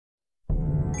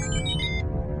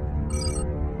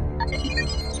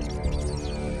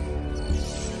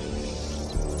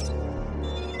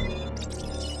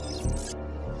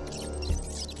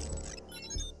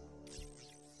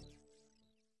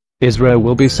ISRO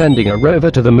will be sending a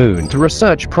rover to the moon to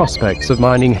research prospects of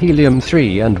mining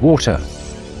helium-3 and water.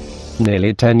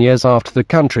 Nearly 10 years after the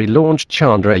country launched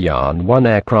Chandrayaan-1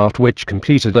 aircraft, which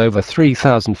completed over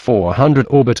 3,400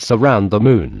 orbits around the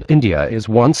moon, India is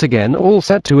once again all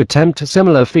set to attempt a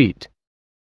similar feat.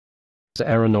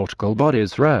 Aeronautical body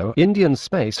ISRO, Indian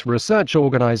Space Research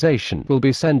Organization, will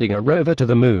be sending a rover to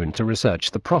the moon to research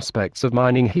the prospects of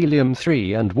mining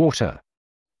helium-3 and water.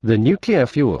 The nuclear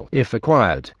fuel, if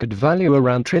acquired, could value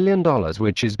around $1 trillion,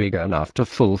 which is big enough to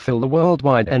fulfill the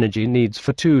worldwide energy needs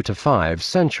for 2 to 5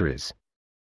 centuries.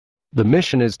 The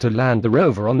mission is to land the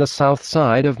rover on the south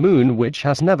side of Moon, which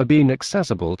has never been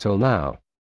accessible till now.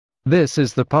 This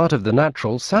is the part of the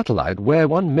natural satellite where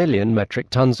 1 million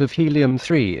metric tons of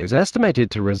helium-3 is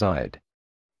estimated to reside.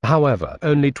 However,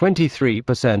 only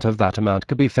 23% of that amount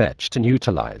could be fetched and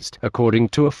utilized, according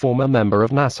to a former member of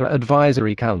NASA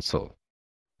Advisory Council.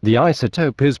 The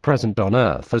isotope is present on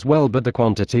Earth as well, but the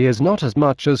quantity is not as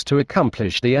much as to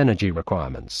accomplish the energy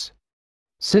requirements.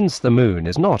 Since the moon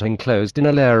is not enclosed in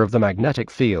a layer of the magnetic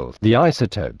field, the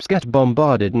isotopes get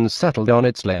bombarded and settled on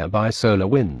its layer by solar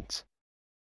winds.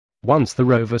 Once the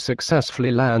rover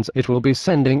successfully lands, it will be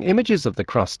sending images of the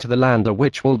crust to the lander,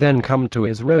 which will then come to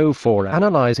ISRO for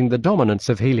analyzing the dominance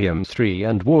of helium-3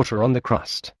 and water on the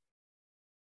crust.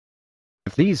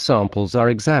 If these samples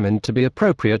are examined to be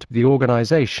appropriate, the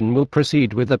organization will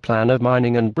proceed with the plan of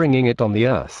mining and bringing it on the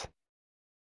Earth.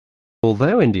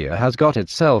 Although India has got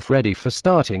itself ready for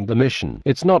starting the mission,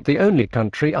 it's not the only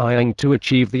country eyeing to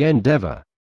achieve the endeavor.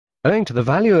 Owing to the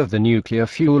value of the nuclear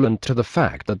fuel and to the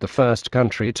fact that the first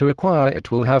country to acquire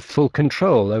it will have full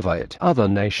control over it, other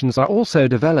nations are also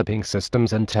developing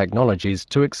systems and technologies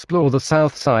to explore the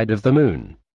south side of the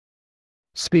moon.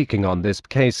 Speaking on this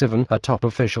case, even a top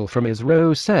official from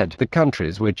ISRO said the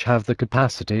countries which have the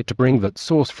capacity to bring that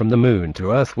source from the moon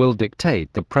to Earth will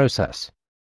dictate the process.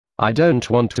 I don't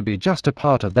want to be just a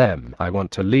part of them, I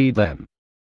want to lead them.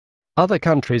 Other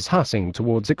countries hustling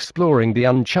towards exploring the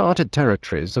uncharted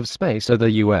territories of space are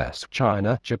the US,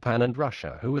 China, Japan and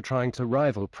Russia, who are trying to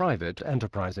rival private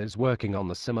enterprises working on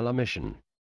the similar mission.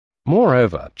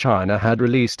 Moreover, China had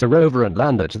released a rover and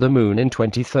lander to the moon in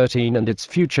 2013, and its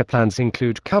future plans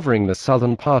include covering the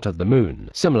southern part of the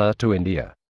moon, similar to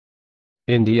India.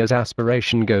 India's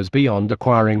aspiration goes beyond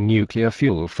acquiring nuclear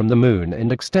fuel from the moon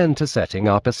and extend to setting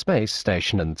up a space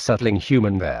station and settling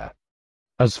human there.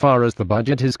 As far as the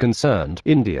budget is concerned,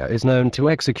 India is known to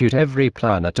execute every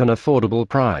plan at an affordable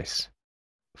price.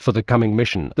 For the coming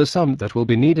mission, the sum that will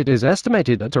be needed is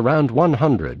estimated at around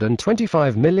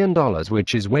 $125 million,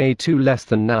 which is way too less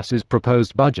than NASA's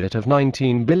proposed budget of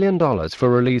 $19 billion for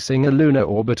releasing a lunar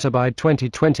orbiter by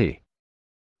 2020.